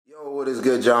What is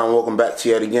good, John? Welcome back to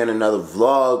yet again another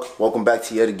vlog. Welcome back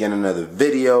to yet again another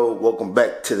video. Welcome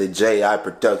back to the JI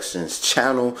Productions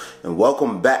channel, and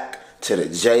welcome back to the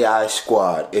JI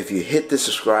Squad. If you hit the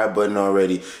subscribe button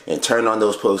already and turn on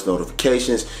those post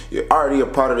notifications, you're already a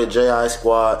part of the JI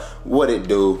Squad. What it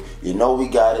do? You know we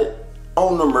got it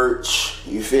on the merch,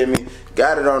 you feel me?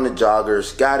 Got it on the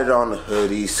joggers, got it on the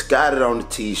hoodies, got it on the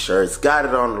t-shirts, got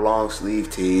it on the long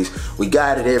sleeve tees. We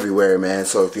got it everywhere, man.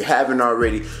 So if you haven't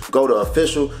already, go to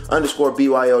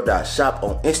official_BYO.shop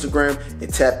on Instagram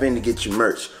and tap in to get your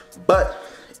merch. But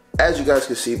as you guys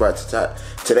can see by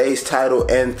today's title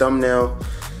and thumbnail,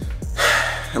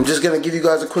 I'm just gonna give you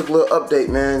guys a quick little update,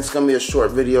 man. It's gonna be a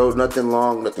short video, nothing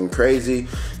long, nothing crazy.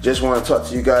 Just wanna talk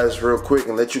to you guys real quick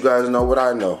and let you guys know what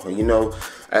I know. You know,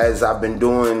 as I've been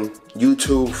doing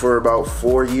YouTube for about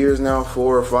 4 years now,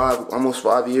 4 or 5, almost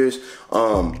 5 years,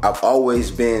 I've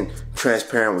always been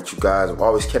transparent with you guys. I've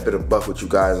always kept it a buck with you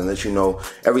guys and let you know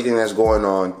everything that's going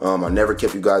on. I never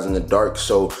kept you guys in the dark,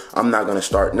 so I'm not gonna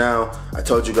start now. I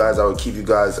told you guys I would keep you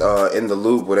guys in the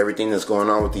loop with everything that's going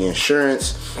on with the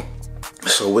insurance.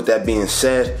 So with that being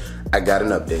said, I got an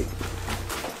update.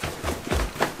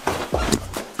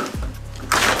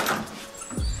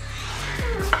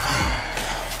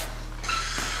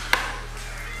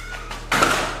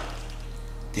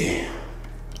 Damn.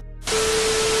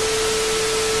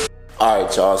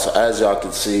 Alright, y'all, so as y'all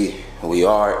can see, we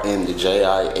are in the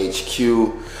JI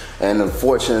HQ, and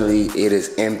unfortunately it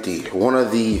is empty. One of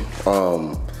the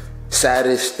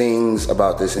saddest things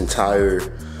about this entire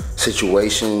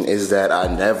situation is that I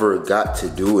never got to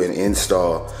do an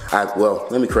install. Well,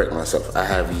 let me correct myself. I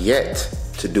have yet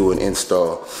to do an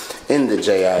install in the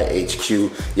JI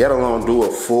HQ, yet alone do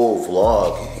a full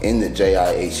vlog in the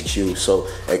JI HQ. So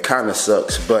it kind of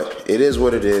sucks, but it is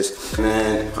what it is.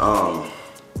 And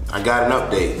I got an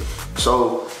update.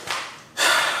 So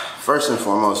first and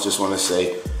foremost, just want to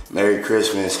say Merry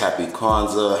Christmas, Happy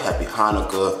Kwanzaa, Happy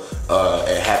Hanukkah,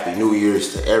 and Happy New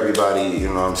Year's to everybody, you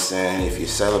know what I'm saying? If you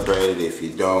celebrate it, if you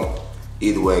don't,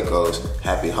 either way it goes,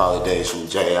 happy holidays from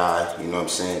JI, you know what I'm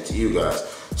saying, to you guys.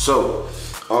 So,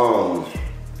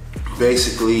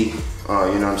 basically, you know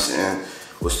what I'm saying,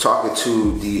 was talking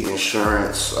to the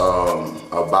insurance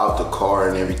about the car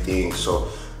and everything. So,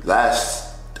 last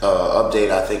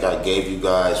update I think I gave you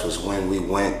guys was when we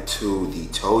went to the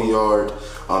tow yard.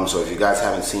 So if you guys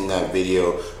haven't seen that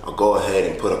video, I'll go ahead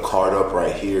and put a card up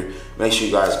right here. Make sure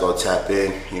you guys go tap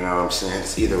in, you know what I'm saying?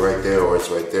 It's either right there or it's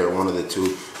right there, one of the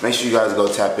two. Make sure you guys go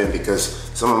tap in because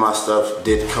some of my stuff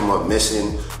did come up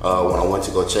missing when I went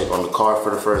to go check on the car for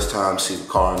the first time, see the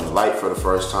car in the light for the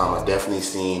first time. I definitely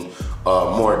seen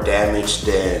more damage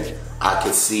than I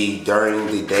could see during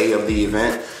the day of the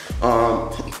event,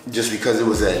 just because it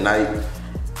was at night.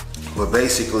 But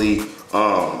basically,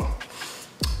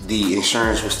 the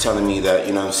insurance was telling me that,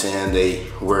 you know what I'm saying, they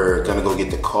were gonna go get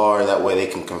the car, that way they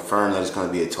can confirm that it's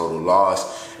gonna be a total loss,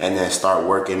 and then start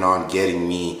working on getting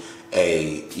me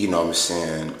a, you know what I'm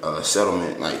saying, a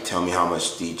settlement, like tell me how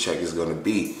much the check is gonna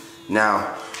be.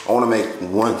 Now, I wanna make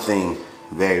one thing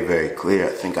very, very clear.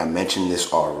 I think I mentioned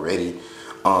this already.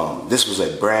 This was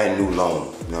a brand new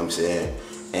loan, you know what I'm saying?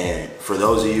 And for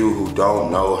those of you who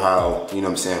don't know how, you know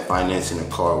what I'm saying, financing a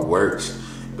car works,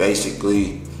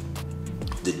 basically,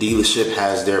 the dealership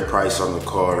has their price on the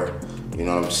car, you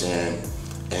know what I'm saying?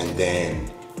 And then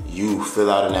you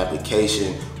fill out an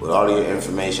application with all your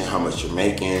information, how much you're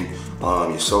making,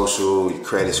 your social, your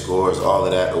credit scores, all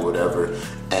of that or whatever.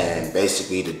 And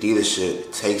basically the dealership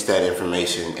takes that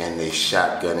information and they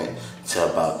shotgun it to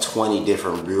about 20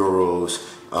 different bureaus,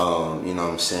 you know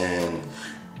what I'm saying?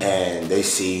 And they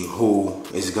see who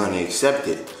is gonna accept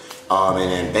it.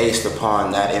 And then based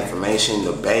upon that information,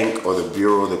 the bank or the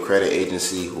bureau, the credit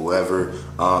agency, whoever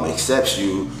accepts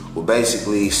you will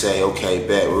basically say, okay,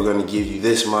 bet, we're gonna give you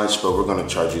this much, but we're gonna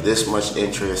charge you this much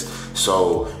interest.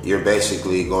 So you're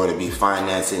basically going to be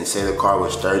financing, say the car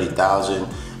was $30,000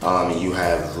 and you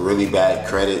have really bad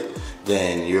credit,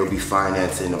 then you'll be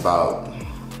financing about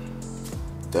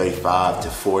 35 to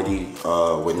 40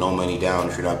 with no money down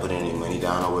if you're not putting any money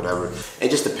down or whatever.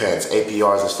 It just depends.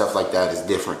 APRs and stuff like that is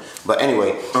different. But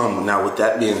anyway, now with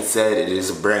that being said, it is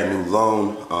a brand new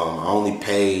loan. I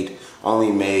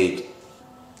only made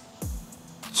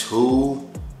 2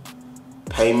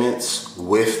 payments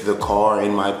with the car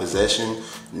in my possession,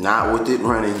 not with it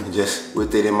running, just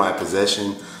with it in my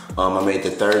possession. I made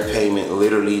the 3rd payment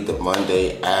literally the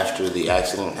Monday after the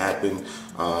accident happened.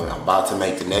 I'm about to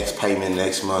make the next payment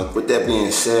next month. With that being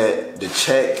said, the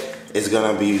check is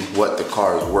gonna be what the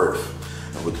car is worth.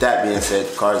 And with that being said,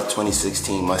 the car is a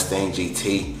 2016 Mustang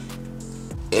GT.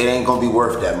 it ain't gonna be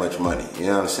worth that much money. You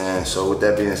know what I'm saying? So with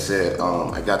that being said,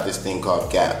 I got this thing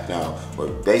called Gap. Now,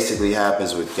 what basically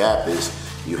happens with Gap is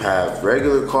you have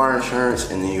regular car insurance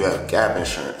and then you have Gap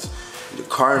insurance. The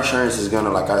car insurance is gonna,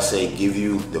 like I say, give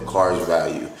you the car's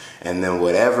value. And then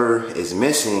whatever is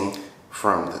missing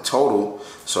from the total,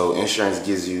 so insurance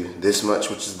gives you this much,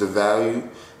 which is the value,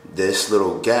 this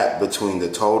little gap between the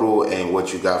total and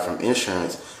what you got from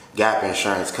insurance, Gap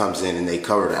insurance comes in and they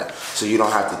cover that. So you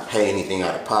don't have to pay anything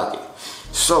out of pocket.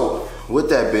 So with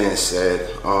that being said,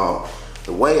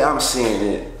 the way I'm seeing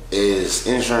it is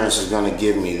insurance is gonna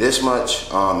give me this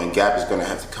much, and Gap is gonna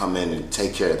have to come in and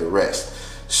take care of the rest.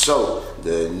 So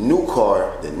the new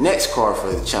car, the next car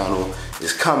for the channel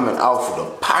is coming out for the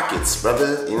pockets,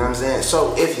 brother. You know what I'm saying?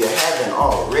 So if you haven't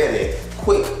already,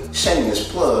 quick shameless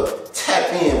plug,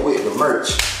 tap in with the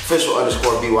merch,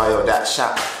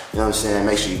 official_BYO.shop. You know what I'm saying?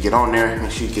 Make sure you get on there,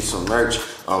 make sure you get some merch.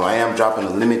 I am dropping a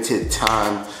limited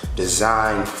time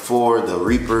design for the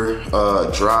Reaper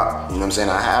drop. You know what I'm saying?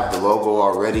 I have the logo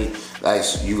already,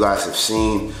 as you guys have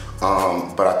seen.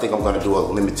 But I think I'm gonna do a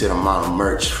limited amount of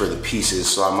merch for the pieces.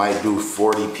 So I might do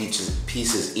 40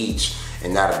 pieces each,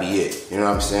 and that'll be it. You know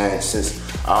what I'm saying? Since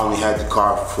I only had the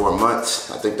car for 4 months,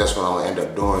 I think that's what I'm gonna end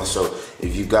up doing. So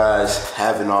if you guys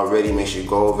haven't already, make sure you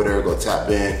go over there, go tap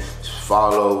in,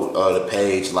 follow the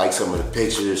page, like some of the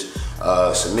pictures,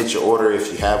 submit your order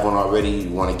if you have one already.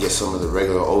 You wanna get some of the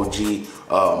regular OG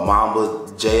Mamba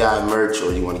JI merch,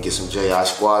 or you want to get some JI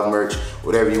Squad merch,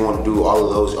 whatever you want to do, all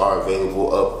of those are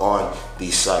available up on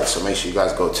these sites. So make sure you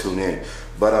guys go tune in.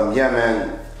 But yeah,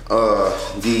 man,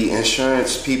 the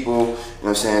insurance people, you know what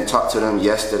I'm saying, talked to them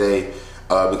yesterday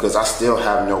because I still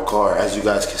have no car. As you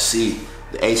guys can see,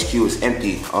 the HQ is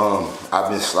empty. I've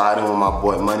been sliding with my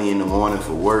boy Money in the morning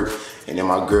for work, and then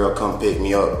my girl come pick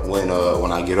me up when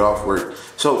I get off work.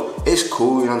 So it's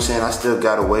cool, you know what I'm saying? I still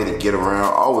got a way to get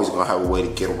around. Always gonna have a way to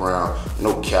get around,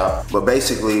 no cap. But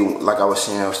basically, like I was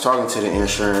saying, I was talking to the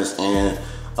insurance, and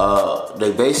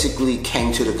they basically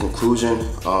came to the conclusion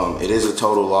it is a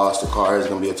total loss. The car is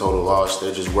gonna be a total loss.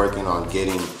 They're just working on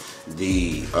getting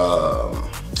the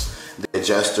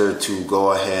adjuster to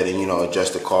go ahead and, you know,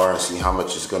 adjust the car and see how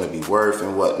much it's gonna be worth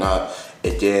and whatnot.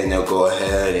 And then they'll go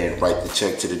ahead and write the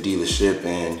check to the dealership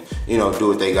and, you know, do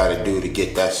what they gotta do to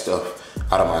get that stuff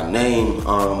out of my name.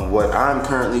 What I'm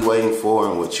currently waiting for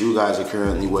and what you guys are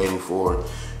currently waiting for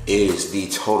is the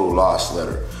total loss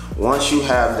letter. Once you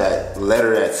have that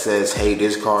letter that says, hey,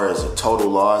 this car is a total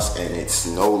loss and it's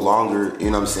no longer,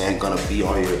 you know what I'm saying, gonna be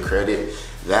on your credit,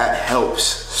 that helps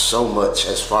so much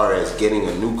as far as getting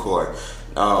a new car.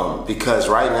 Because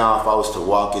right now, if I was to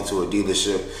walk into a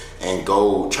dealership and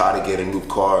go try to get a new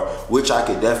car, which I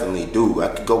could definitely do, I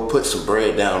could go put some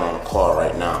bread down on a car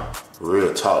right now,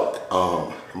 real talk.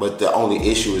 But the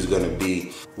only issue is gonna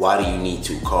be, why do you need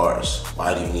 2 cars?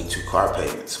 Why do you need 2 car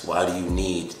payments? Why do you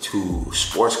need 2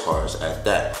 sports cars at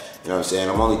that? You know what I'm saying?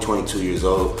 I'm only 22 years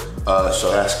old,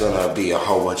 so that's gonna be a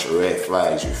whole bunch of red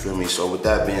flags, you feel me? So with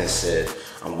that being said,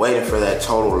 I'm waiting for that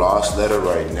total loss letter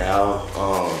right now.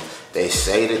 They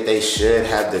say that they should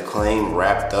have the claim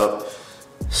wrapped up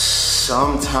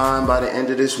sometime by the end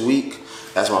of this week.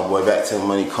 That's my boy Back to the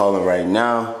Money calling right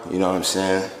now. You know what I'm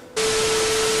saying?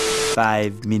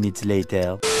 5 minutes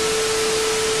later.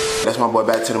 That's my boy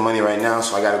Back to the Money right now,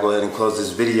 so I gotta go ahead and close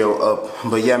this video up.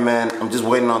 But yeah, man, I'm just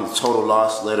waiting on the total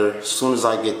loss letter. As soon as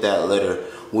I get that letter,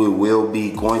 we will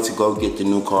be going to go get the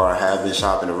new car. I have been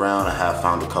shopping around. I have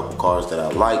found a couple cars that I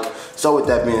like. So with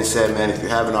that being said, man, if you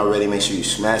haven't already, make sure you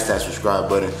smash that subscribe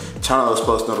button, turn on those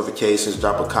post notifications,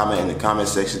 drop a comment in the comment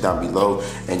section down below,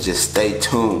 and just stay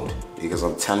tuned, because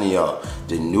I'm telling y'all,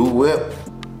 the new whip,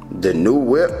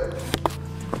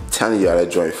 I'm telling y'all, that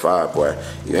joint fire, boy.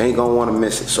 You ain't gonna wanna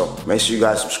miss it. So make sure you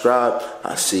guys subscribe.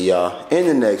 I'll see y'all in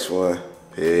the next one.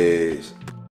 Peace.